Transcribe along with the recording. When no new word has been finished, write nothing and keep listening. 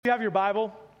If you have your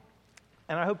Bible,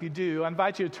 and I hope you do, I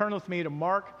invite you to turn with me to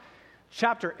Mark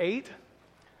chapter 8.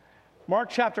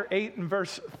 Mark chapter 8 and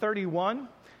verse 31.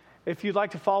 If you'd like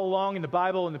to follow along in the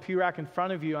Bible in the pew rack in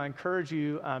front of you, I encourage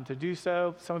you to do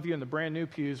so. Some of you in the brand new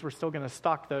pews, we're still going to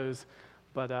stock those,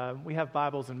 but we have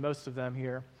Bibles in most of them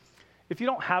here. If you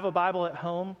don't have a Bible at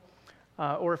home,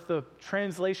 or if the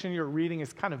translation you're reading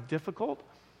is kind of difficult,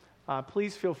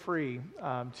 please feel free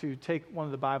to take one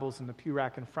of the Bibles in the pew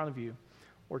rack in front of you,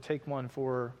 or take one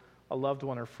for a loved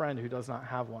one or friend who does not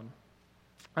have one.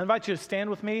 I invite you to stand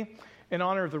with me in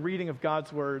honor of the reading of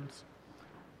God's words.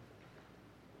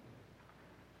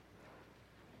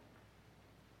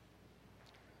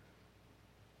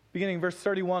 Beginning verse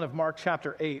 31 of Mark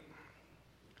chapter 8.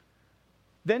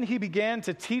 Then he began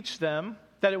to teach them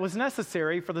that it was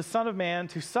necessary for the Son of Man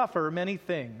to suffer many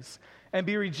things and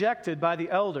be rejected by the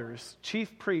elders,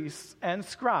 chief priests, and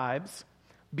scribes,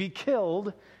 be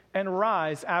killed, and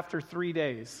rise after 3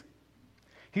 days.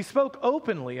 He spoke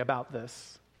openly about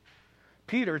this.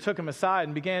 Peter took him aside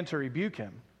and began to rebuke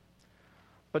him.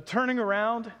 But turning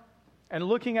around and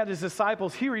looking at his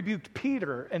disciples, he rebuked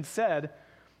Peter and said,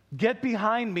 "Get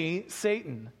behind me,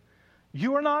 Satan.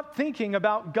 You are not thinking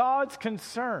about God's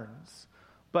concerns,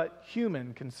 but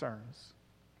human concerns."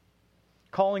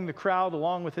 Calling the crowd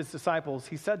along with his disciples,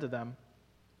 he said to them,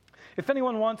 "If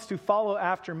anyone wants to follow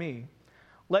after me,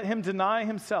 let him deny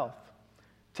himself,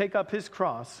 take up his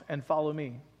cross, and follow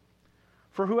me.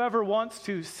 For whoever wants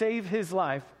to save his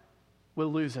life will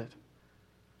lose it.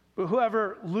 But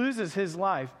whoever loses his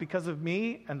life because of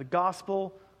me and the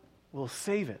gospel will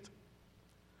save it.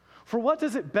 For what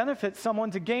does it benefit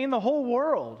someone to gain the whole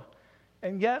world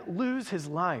and yet lose his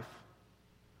life?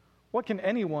 What can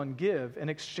anyone give in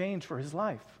exchange for his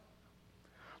life?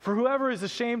 For whoever is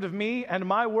ashamed of me and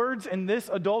my words in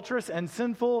this adulterous and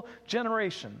sinful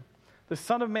generation, the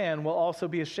Son of Man will also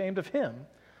be ashamed of him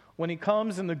when he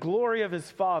comes in the glory of his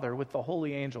Father with the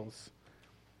holy angels."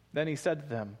 Then he said to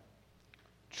them,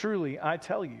 "Truly, I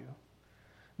tell you,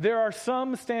 there are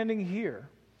some standing here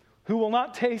who will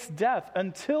not taste death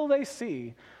until they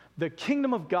see the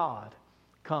kingdom of God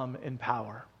come in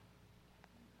power."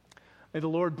 May the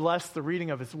Lord bless the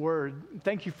reading of his word.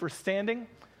 Thank you for standing.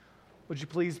 Would you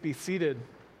please be seated?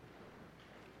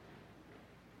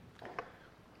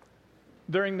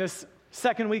 During this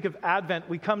second week of Advent,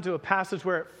 we come to a passage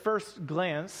where at first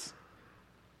glance,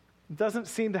 it doesn't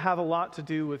seem to have a lot to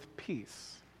do with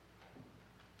peace.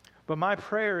 But my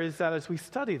prayer is that as we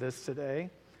study this today,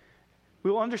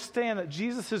 we will understand that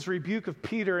Jesus' rebuke of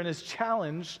Peter and his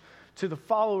challenge to the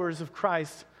followers of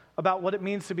Christ about what it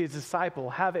means to be a disciple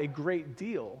have a great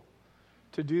deal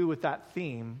to do with that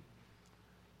theme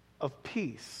of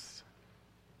peace.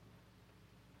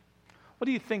 What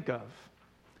do you think of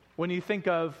when you think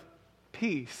of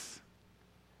peace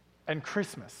and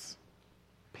Christmas?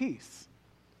 Peace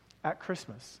at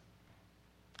Christmas.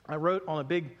 I wrote on a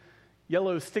big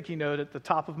yellow sticky note at the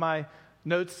top of my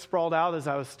notes sprawled out as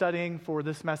I was studying for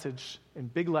this message in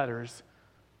big letters,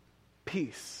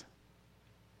 peace.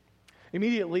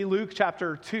 Immediately, Luke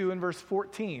chapter 2 and verse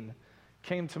 14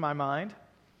 came to my mind.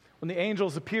 When the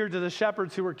angels appeared to the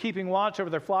shepherds who were keeping watch over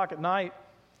their flock at night,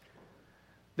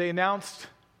 they announced,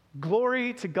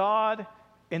 "Glory to God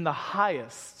in the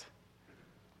highest,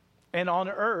 and on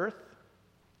earth,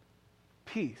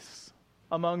 peace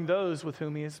among those with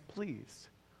whom he is pleased."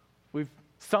 We've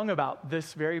sung about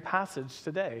this very passage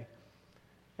today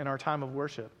in our time of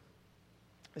worship.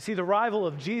 See, the arrival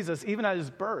of Jesus, even at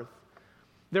his birth,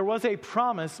 there was a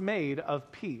promise made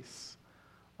of peace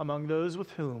among those with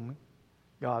whom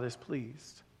God is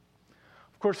pleased.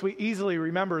 Of course, we easily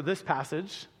remember this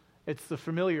passage. It's the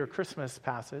familiar Christmas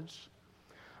passage.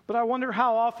 But I wonder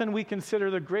how often we consider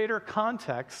the greater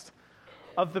context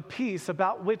of the peace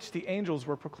about which the angels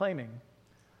were proclaiming.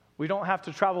 We don't have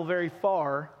to travel very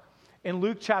far in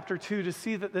Luke chapter 2 to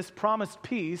see that this promised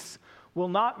peace will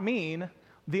not mean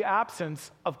the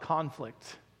absence of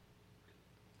conflict.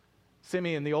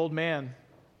 Simeon, the old man,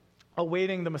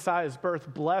 awaiting the Messiah's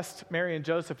birth, blessed Mary and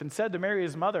Joseph and said to Mary,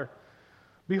 his mother,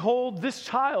 "Behold, this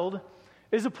child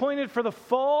is appointed for the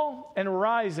fall and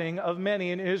rising of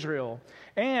many in Israel,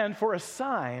 and for a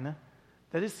sign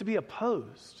that is to be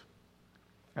opposed.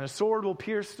 And a sword will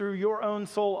pierce through your own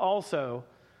soul also,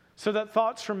 so that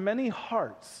thoughts from many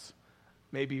hearts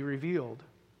may be revealed."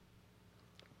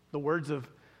 The words of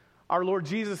our Lord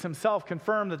Jesus himself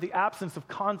confirm that the absence of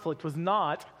conflict was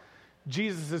not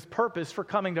Jesus' purpose for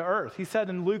coming to earth. He said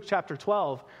in Luke chapter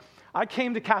 12, "I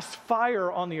came to cast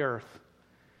fire on the earth,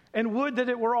 and would that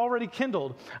it were already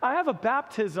kindled. I have a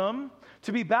baptism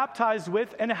to be baptized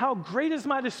with, and how great is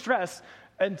my distress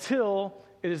until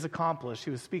it is accomplished.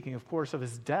 He was speaking, of course, of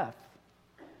his death.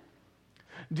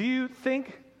 Do you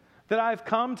think that I've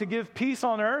come to give peace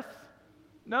on earth?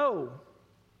 No,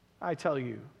 I tell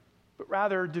you, but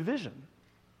rather division.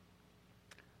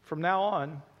 From now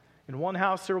on, in one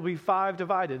house there will be 5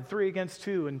 divided, 3 against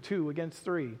 2 and 2 against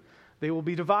 3. They will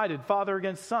be divided, father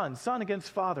against son, son against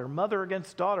father, mother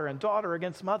against daughter, and daughter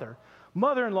against mother,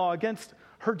 mother-in-law against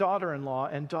her daughter-in-law,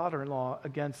 and daughter-in-law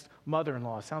against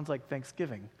mother-in-law. Sounds like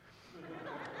Thanksgiving.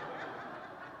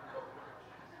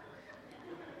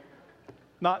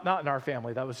 Not in our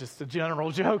family. That was just a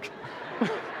general joke.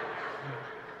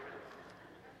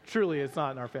 Truly, it's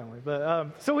not in our family.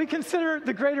 But so we consider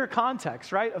the greater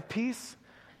context, right, of peace.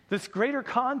 This greater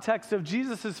context of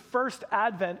Jesus' first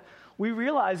advent, we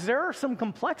realize there are some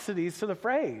complexities to the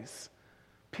phrase,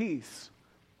 peace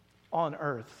on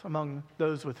earth among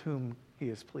those with whom he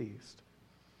is pleased.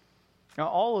 Now,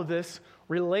 all of this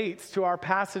relates to our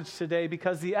passage today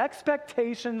because the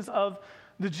expectations of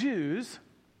the Jews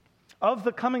of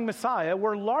the coming Messiah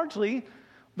were largely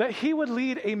that he would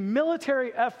lead a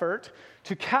military effort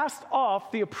to cast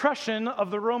off the oppression of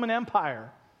the Roman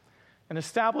Empire and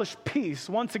establish peace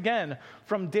once again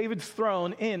from David's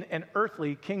throne in an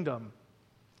earthly kingdom.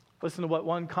 Listen to what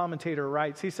one commentator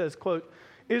writes. He says, quote,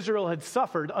 Israel had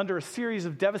suffered under a series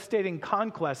of devastating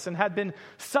conquests and had been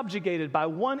subjugated by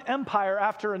one empire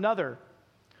after another.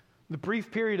 The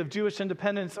brief period of Jewish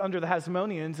independence under the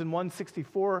Hasmoneans in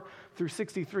 164 through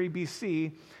 63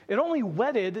 BC, it only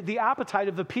whetted the appetite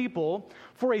of the people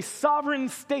for a sovereign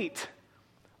state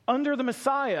under the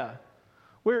Messiah,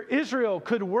 where Israel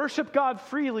could worship God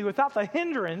freely without the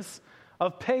hindrance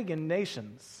of pagan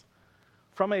nations.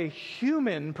 From a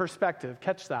human perspective,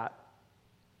 catch that.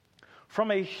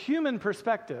 From a human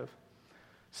perspective,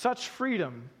 such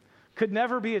freedom could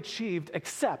never be achieved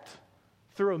except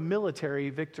through a military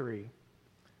victory.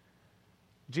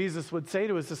 Jesus would say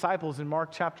to his disciples in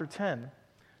Mark chapter 10,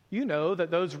 you know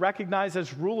that those recognized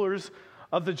as rulers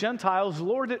of the Gentiles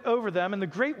lord it over them, and the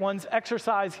great ones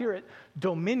exercise, hear it,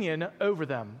 dominion over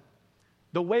them.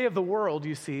 The way of the world,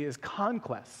 you see, is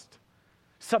conquest,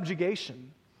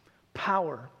 subjugation,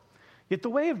 power. Yet the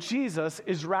way of Jesus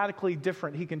is radically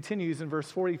different. He continues in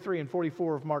verse 43 and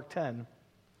 44 of Mark 10.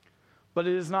 But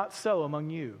it is not so among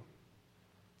you.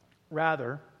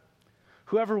 Rather,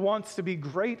 whoever wants to be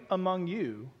great among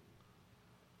you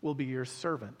will be your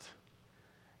servant,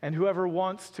 and whoever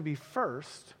wants to be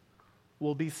first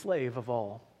will be slave of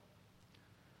all.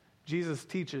 Jesus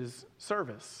teaches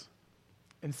service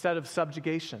instead of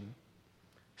subjugation,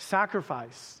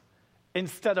 sacrifice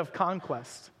instead of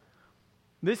conquest.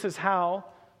 This is how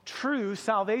true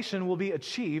salvation will be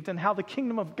achieved and how the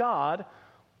kingdom of God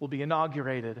will be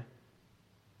inaugurated.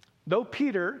 Though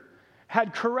Peter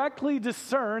had correctly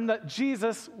discerned that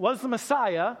Jesus was the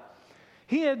Messiah,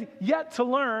 he had yet to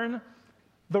learn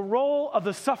the role of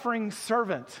the suffering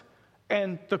servant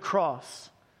and the cross.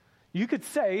 You could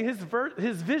say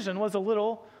his vision was a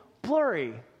little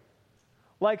blurry,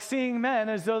 like seeing men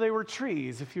as though they were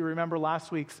trees. If you remember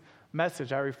last week's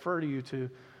message, I refer to you to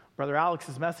Brother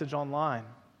Alex's message online.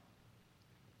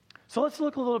 So let's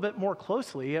look a little bit more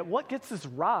closely at what gets this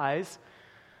rise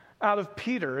out of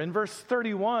Peter. In verse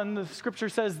 31, the scripture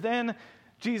says, then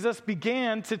Jesus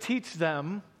began to teach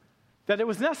them that it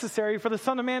was necessary for the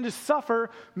Son of Man to suffer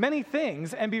many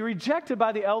things and be rejected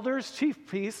by the elders, chief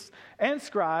priests, and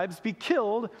scribes, be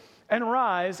killed, and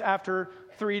rise after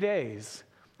 3 days.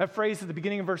 That phrase at the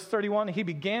beginning of verse 31, he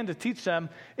began to teach them,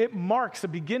 it marks the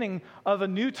beginning of a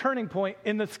new turning point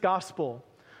in this gospel,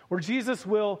 where Jesus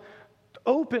will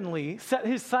openly set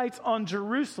his sights on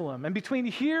Jerusalem. And between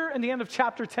here and the end of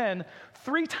chapter 10,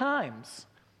 3 times,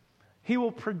 he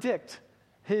will predict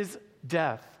his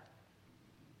death.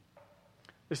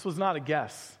 This was not a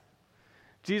guess.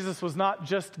 Jesus was not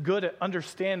just good at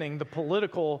understanding the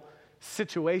political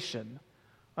situation,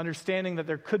 understanding that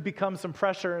there could become some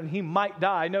pressure and he might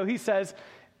die. No, he says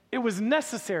it was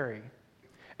necessary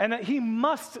and that he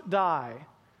must die.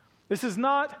 This is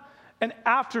not an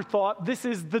afterthought. This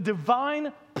is the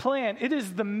divine plan. It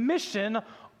is the mission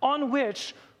on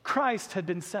which Christ had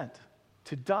been sent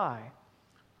to die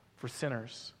for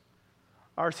sinners.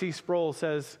 R.C. Sproul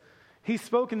says, he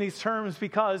spoke in these terms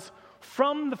because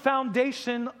from the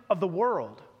foundation of the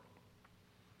world,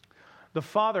 the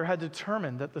Father had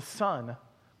determined that the Son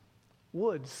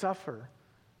would suffer,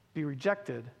 be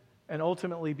rejected, and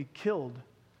ultimately be killed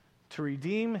to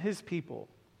redeem his people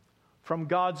from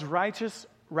God's righteous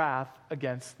wrath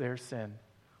against their sin.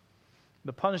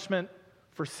 The punishment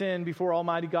for sin before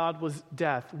Almighty God was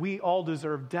death. We all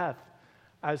deserve death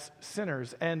as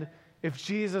sinners. And if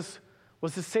Jesus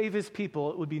was to save his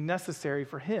people, it would be necessary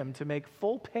for him to make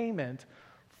full payment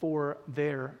for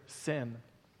their sin.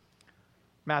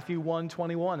 Matthew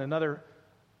 1:21, another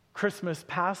Christmas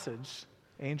passage.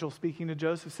 Angel speaking to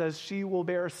Joseph says, "She will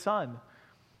bear a son,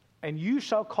 and you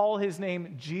shall call his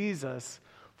name Jesus,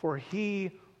 for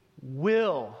he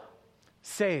will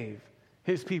save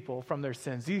his people from their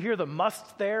sins." Do you hear the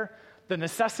must there? The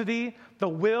necessity, the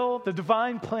will, the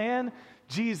divine plan?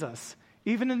 Jesus,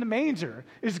 even in the manger,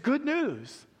 is good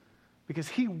news because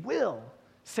he will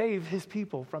save his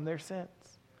people from their sins.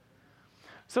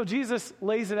 So Jesus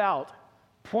lays it out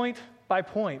point by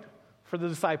point for the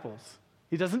disciples.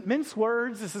 He doesn't mince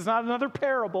words. This is not another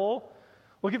parable.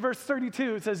 Look at verse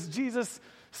 32. It says Jesus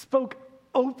spoke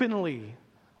openly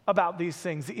about these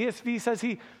things. The ESV says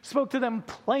he spoke to them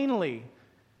plainly.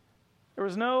 There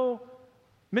was no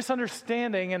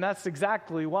misunderstanding, and that's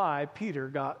exactly why Peter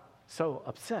got so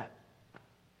upset.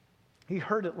 He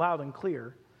heard it loud and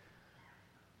clear.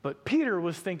 But Peter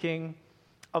was thinking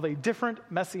of a different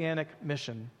messianic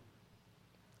mission.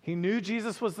 He knew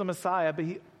Jesus was the Messiah, but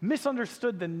he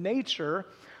misunderstood the nature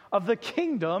of the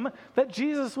kingdom that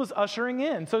Jesus was ushering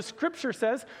in. So Scripture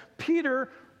says Peter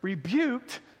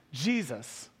rebuked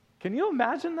Jesus. Can you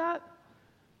imagine that?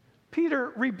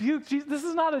 Peter rebuked Jesus. This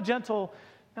is not a gentle,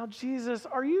 "Now, Jesus,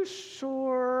 are you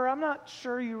sure? I'm not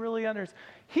sure you really understand."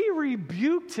 He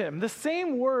rebuked him. The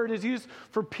same word is used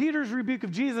for Peter's rebuke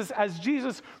of Jesus as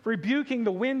Jesus rebuking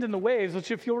the wind and the waves,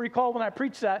 which if you'll recall when I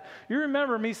preached that, you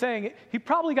remember me saying he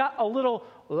probably got a little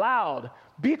loud.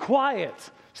 Be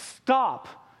quiet. Stop.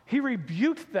 He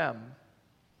rebuked them.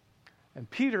 And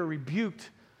Peter rebuked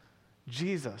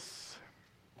Jesus.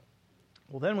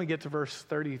 Well, then we get to verse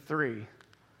 33.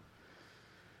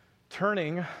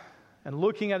 Turning and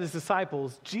looking at his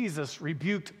disciples, Jesus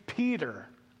rebuked Peter.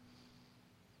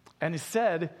 And he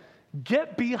said,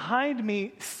 "Get behind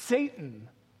me, Satan.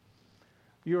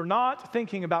 You're not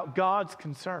thinking about God's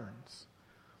concerns,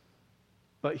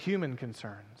 but human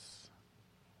concerns."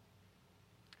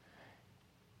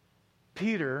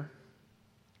 Peter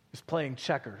is playing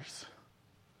checkers,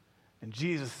 and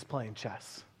Jesus is playing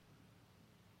chess.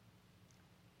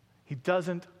 He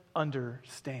doesn't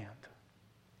understand.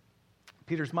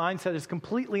 Peter's mindset is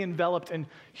completely enveloped in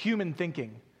human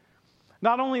thinking.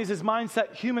 Not only is his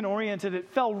mindset human-oriented, it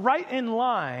fell right in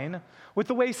line with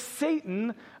the way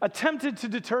Satan attempted to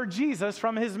deter Jesus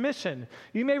from his mission.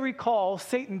 You may recall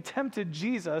Satan tempted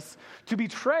Jesus to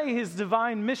betray his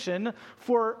divine mission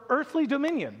for earthly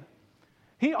dominion.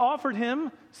 He offered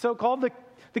him so-called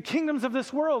the kingdoms of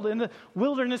this world in the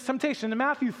wilderness temptation. In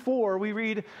Matthew 4, we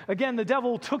read, again, the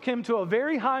devil took him to a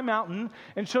very high mountain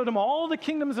and showed him all the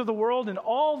kingdoms of the world and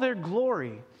all their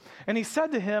glory. And he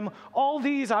said to him, "All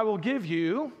these I will give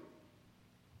you,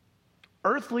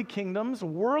 earthly kingdoms,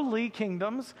 worldly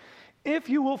kingdoms, if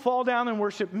you will fall down and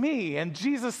worship me." And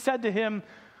Jesus said to him,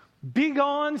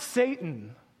 "Begone,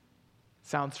 Satan."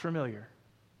 Sounds familiar.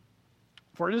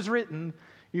 "For it is written,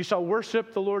 you shall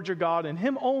worship the Lord your God, and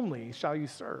him only shall you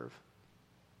serve."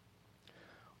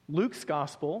 Luke's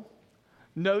gospel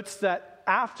notes that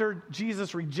after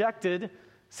Jesus rejected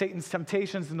Satan's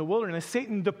temptations in the wilderness,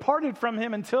 Satan departed from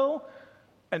him until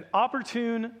an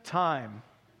opportune time.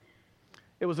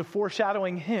 It was a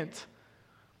foreshadowing hint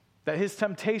that his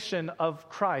temptation of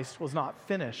Christ was not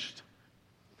finished.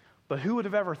 But who would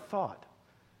have ever thought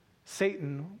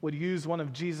Satan would use one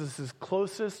of Jesus'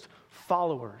 closest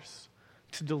followers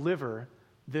to deliver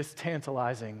this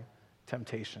tantalizing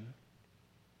temptation?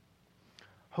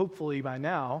 Hopefully by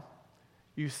now,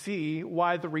 you see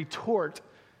why the retort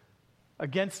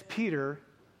against Peter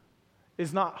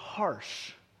is not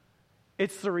harsh.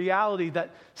 It's the reality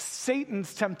that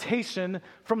Satan's temptation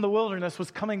from the wilderness was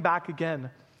coming back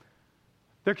again.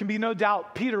 There can be no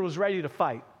doubt Peter was ready to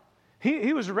fight.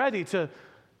 He was ready to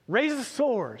raise a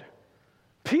sword.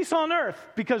 Peace on earth,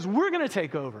 because we're going to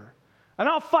take over. And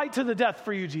I'll fight to the death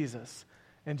for you, Jesus.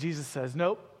 And Jesus says,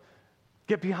 "Nope,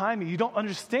 get behind me. You don't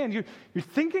understand. You're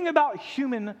thinking about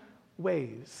human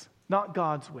ways, not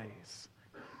God's ways."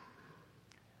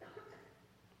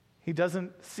 He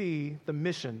doesn't see the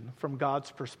mission from God's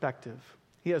perspective.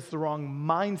 He has the wrong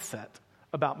mindset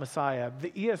about Messiah.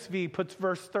 The ESV puts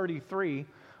verse 33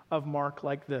 of Mark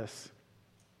like this.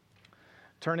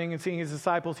 Turning and seeing his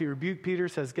disciples, he rebuked Peter,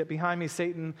 says, "Get behind me,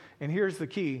 Satan." And here's the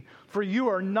key. "For you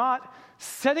are not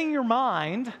setting your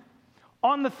mind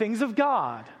on the things of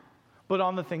God, but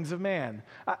on the things of man."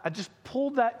 I just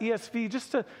pulled that ESV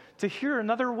just to hear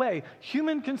another way.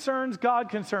 Human concerns, God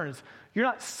concerns. You're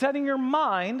not setting your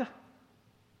mind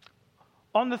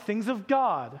on the things of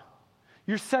God.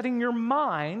 You're setting your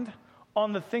mind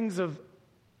on the things of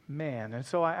man. And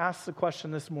so I asked the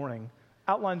question this morning,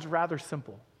 outline's rather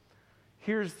simple.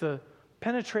 Here's the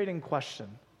penetrating question.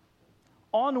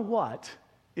 On what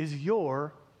is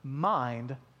your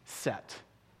mind set?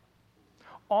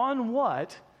 On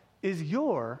what is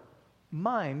your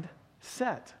mind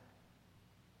set?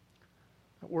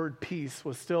 The word peace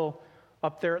was still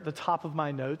up there at the top of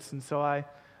my notes, and so I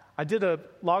did a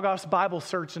Logos Bible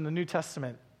search in the New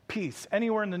Testament. Peace,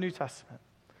 anywhere in the New Testament.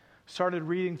 Started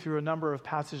reading through a number of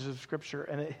passages of Scripture,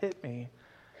 and it hit me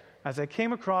as I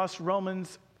came across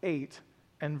Romans 8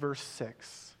 and verse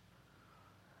 6.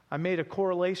 I made a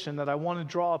correlation that I want to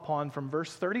draw upon from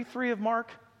verse 33 of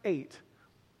Mark 8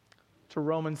 to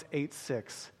Romans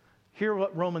 8:6. Hear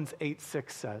what Romans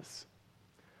 8:6 says.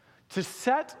 To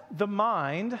set the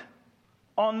mind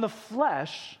on the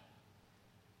flesh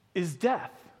is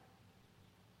death,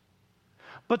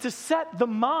 but to set the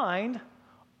mind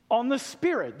on the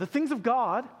Spirit, the things of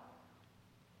God,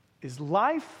 is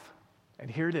life, and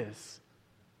here it is,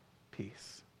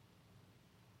 peace.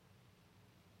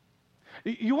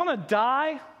 You want to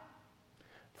die?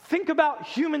 Think about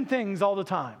human things all the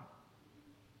time.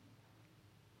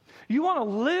 You want to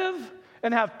live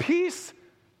and have peace?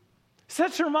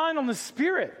 Set your mind on the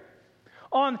Spirit,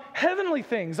 on heavenly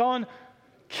things, on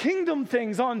kingdom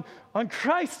things, on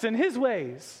Christ and His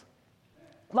ways.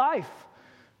 Life,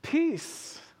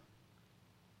 peace.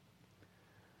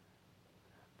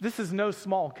 This is no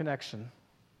small connection.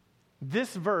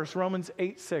 This verse, Romans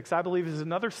 8:6, I believe is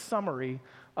another summary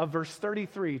of verse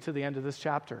 33 to the end of this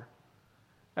chapter,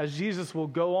 as Jesus will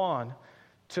go on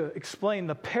to explain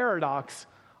the paradox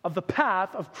of the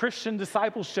path of Christian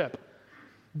discipleship.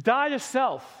 Die to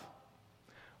self,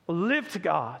 live to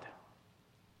God.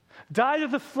 Die to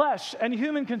the flesh and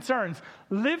human concerns.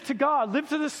 Live to God, live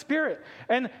to the Spirit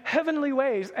and heavenly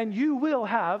ways, and you will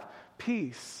have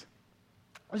peace.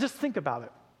 Just think about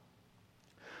it.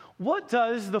 What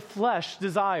does the flesh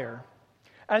desire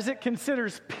as it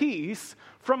considers peace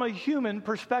from a human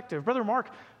perspective? Brother Mark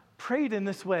prayed in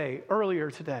this way earlier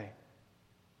today.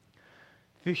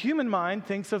 The human mind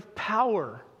thinks of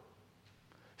power,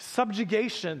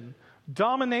 subjugation,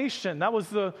 domination. That was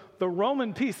the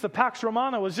Roman peace. The Pax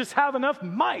Romana was just have enough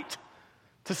might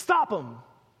to stop them.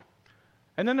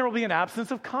 And then there will be an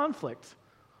absence of conflict,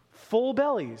 full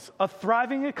bellies, a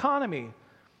thriving economy.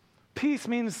 Peace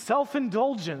means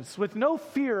self-indulgence with no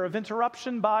fear of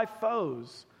interruption by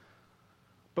foes.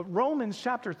 But Romans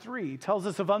chapter 3 tells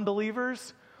us of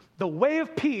unbelievers, the way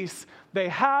of peace they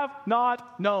have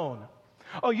not known.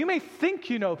 Oh, you may think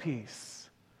you know peace,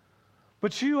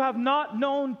 but you have not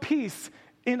known peace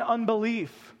in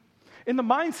unbelief. In the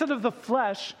mindset of the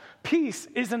flesh, peace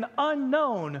is an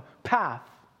unknown path.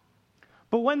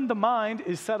 But when the mind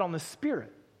is set on the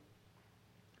Spirit,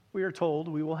 we are told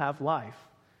we will have life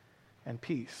and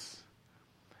peace.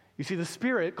 You see, the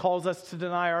Spirit calls us to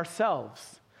deny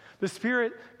ourselves. The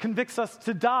Spirit convicts us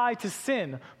to die to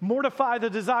sin, mortify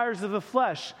the desires of the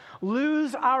flesh,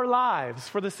 lose our lives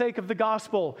for the sake of the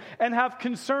gospel, and have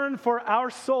concern for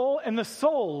our soul and the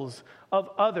souls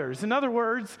of others. In other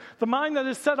words, the mind that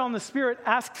is set on the Spirit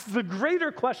asks the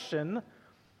greater question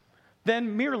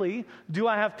than merely, do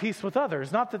I have peace with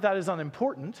others? Not that that is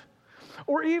unimportant.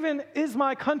 Or even, is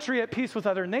my country at peace with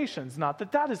other nations? Not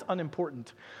that that is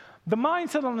unimportant. The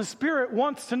mindset on the Spirit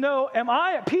wants to know, am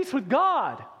I at peace with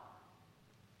God?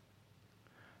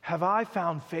 Have I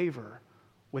found favor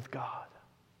with God?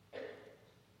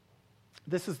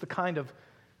 This is the kind of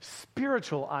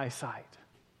spiritual eyesight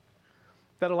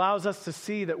that allows us to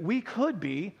see that we could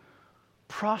be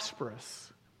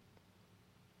prosperous,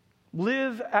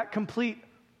 live at complete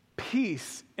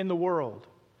peace in the world,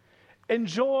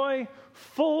 enjoy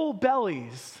full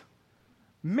bellies,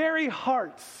 merry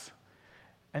hearts,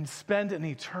 and spend an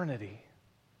eternity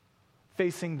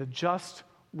facing the just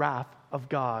wrath of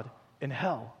God in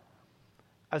hell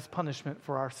as punishment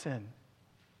for our sin.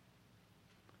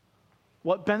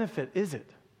 What benefit is it,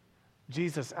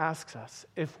 Jesus asks us,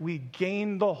 if we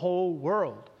gain the whole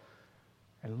world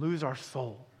and lose our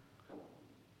soul?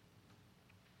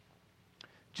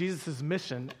 Jesus'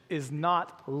 mission is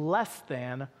not less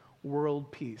than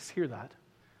world peace. Hear that.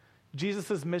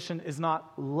 Jesus' mission is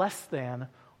not less than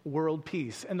world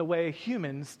peace in the way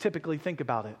humans typically think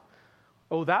about it.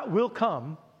 Oh, that will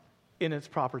come in its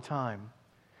proper time.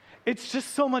 It's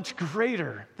just so much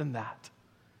greater than that.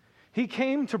 He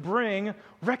came to bring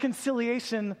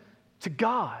reconciliation to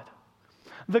God.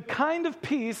 The kind of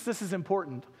peace, this is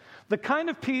important, the kind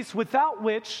of peace without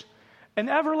which an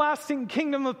everlasting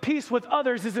kingdom of peace with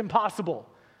others is impossible.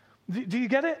 Do you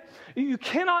get it? You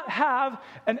cannot have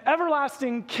an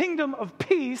everlasting kingdom of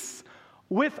peace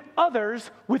with others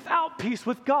without peace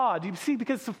with God. You see,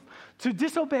 because to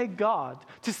disobey God,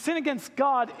 to sin against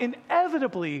God,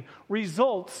 inevitably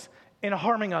results in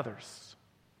harming others.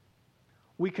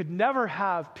 We could never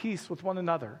have peace with one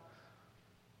another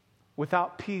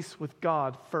without peace with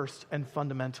God first and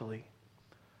fundamentally.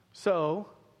 So,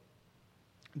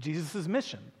 Jesus'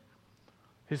 mission,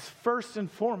 his first and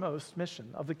foremost mission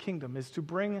of the kingdom, is to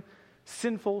bring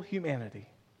sinful humanity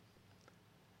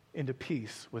into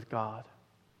peace with God.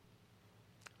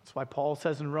 That's why Paul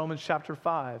says in Romans chapter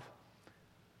 5,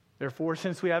 therefore,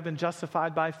 since we have been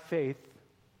justified by faith,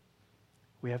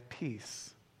 we have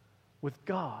peace with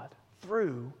God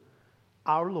through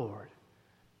our Lord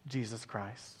Jesus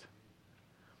Christ.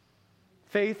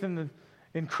 Faith in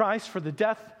Christ for the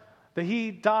death that he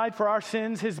died for our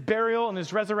sins, his burial and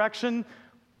his resurrection,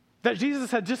 that Jesus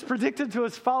had just predicted to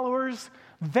his followers,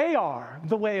 they are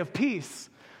the way of peace.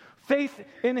 Faith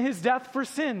in his death for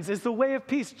sins is the way of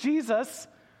peace. Jesus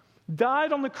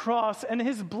died on the cross, and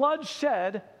his blood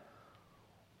shed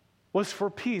was for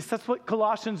peace. That's what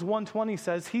Colossians 1:20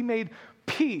 says. He made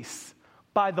peace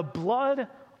by the blood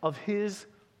of his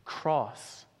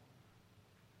cross.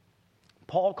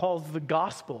 Paul calls the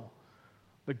gospel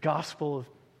of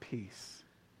peace.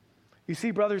 You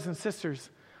see, brothers and sisters,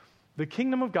 the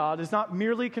kingdom of God is not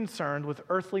merely concerned with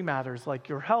earthly matters like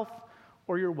your health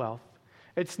or your wealth.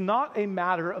 It's not a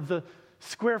matter of the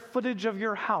square footage of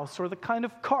your house or the kind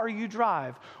of car you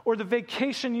drive or the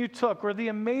vacation you took or the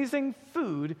amazing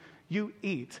food you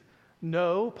eat.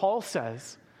 No, Paul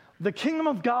says, the kingdom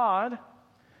of God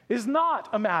is not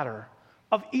a matter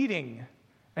of eating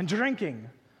and drinking,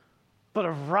 but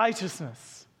of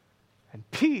righteousness and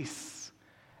peace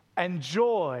and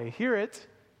joy. Hear it,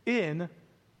 in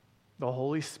the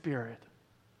Holy Spirit.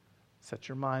 Set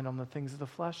your mind on the things of the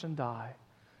flesh and die.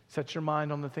 Set your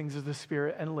mind on the things of the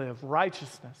Spirit and live.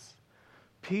 Righteousness,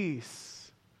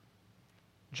 peace,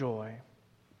 joy.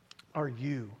 Are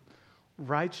you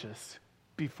righteous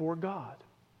before God?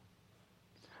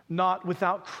 Not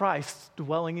without Christ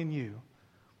dwelling in you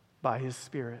by his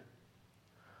Spirit.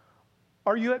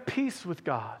 Are you at peace with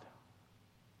God?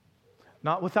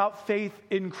 Not without faith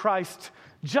in Christ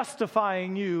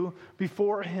justifying you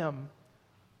before him.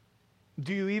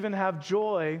 Do you even have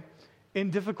joy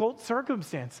in difficult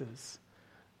circumstances?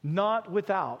 Not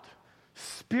without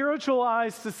spiritual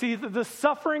eyes to see that the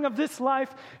suffering of this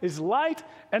life is light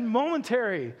and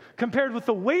momentary compared with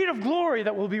the weight of glory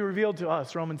that will be revealed to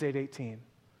us, Romans 8:18.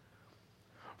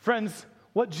 Friends,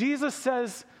 what Jesus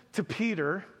says to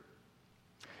Peter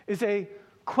is a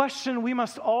question we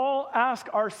must all ask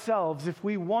ourselves if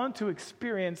we want to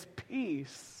experience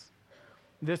peace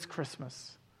this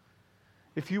Christmas.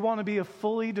 If you want to be a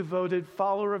fully devoted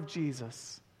follower of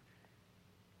Jesus,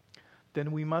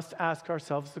 then we must ask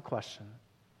ourselves the question,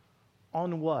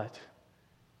 on what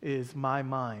is my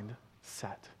mind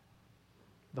set?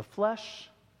 The flesh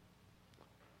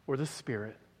or the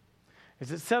Spirit?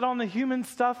 Is it set on the human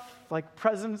stuff, like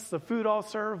presents, the food I'll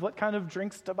serve, what kind of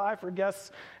drinks to buy for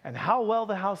guests, and how well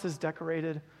the house is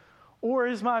decorated? Or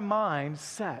is my mind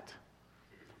set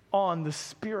on the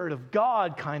Spirit of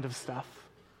God kind of stuff?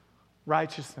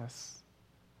 Righteousness,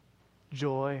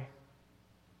 joy,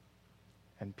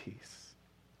 and peace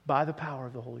by the power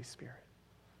of the Holy Spirit.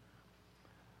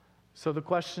 So the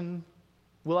question,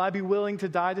 will I be willing to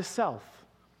die to self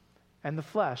and the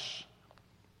flesh,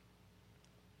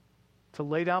 to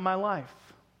lay down my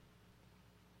life,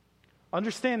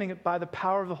 understanding it by the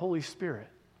power of the Holy Spirit,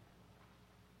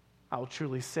 I will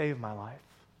truly save my life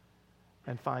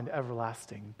and find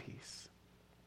everlasting peace.